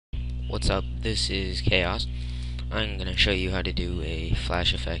What's up? This is Chaos. I'm going to show you how to do a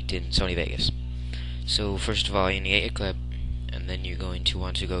flash effect in Sony Vegas. So first of all, you need to get your clip, and then you're going to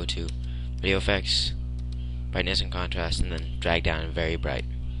want to go to Video Effects, Brightness and Contrast, and then drag down Very Bright.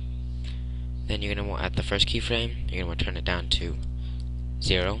 Then you're going to want, at the first keyframe, you're going to want to turn it down to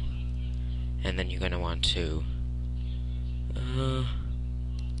 0, and then you're going to want to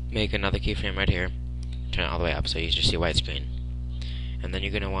make another keyframe right here, turn it all the way up so you just see a white screen. And then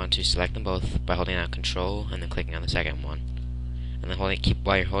you're going to want to select them both by holding down Control and then clicking on the second one. And then while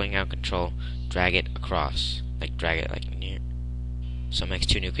you're holding down Control, drag it across, drag it near. So it makes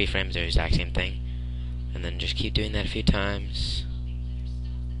two new keyframes, they're the exact same thing. And then just keep doing that a few times.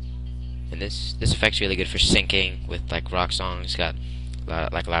 And this effect's really good for syncing with rock songs. It's got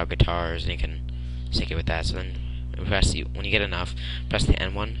loud guitars, and you can sync it with that. So then when you get enough, press the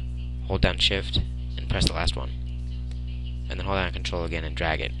N one, hold down Shift, and press the last one. And then hold down Control again and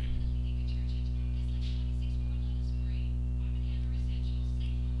drag it.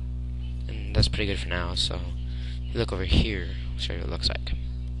 And that's pretty good for now, so if you look over here, I'll show you what it looks like.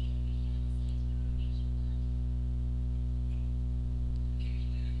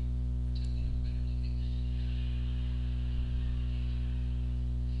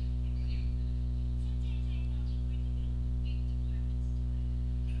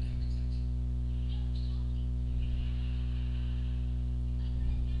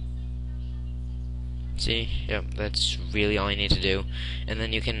 See? Yep, that's really all you need to do. And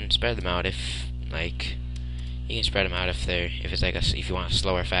then you can spread them out if if you want a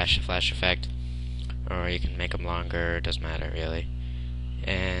slower flash effect, or you can make them longer. It doesn't matter really.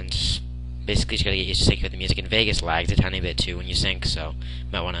 And basically, you gotta get used to syncing with the music. And Vegas lags a tiny bit too when you sync, so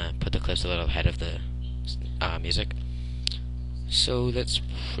you might want to put the clips a little ahead of the music. So that's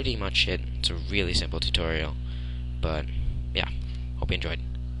pretty much it. It's a really simple tutorial, but yeah, hope you enjoyed.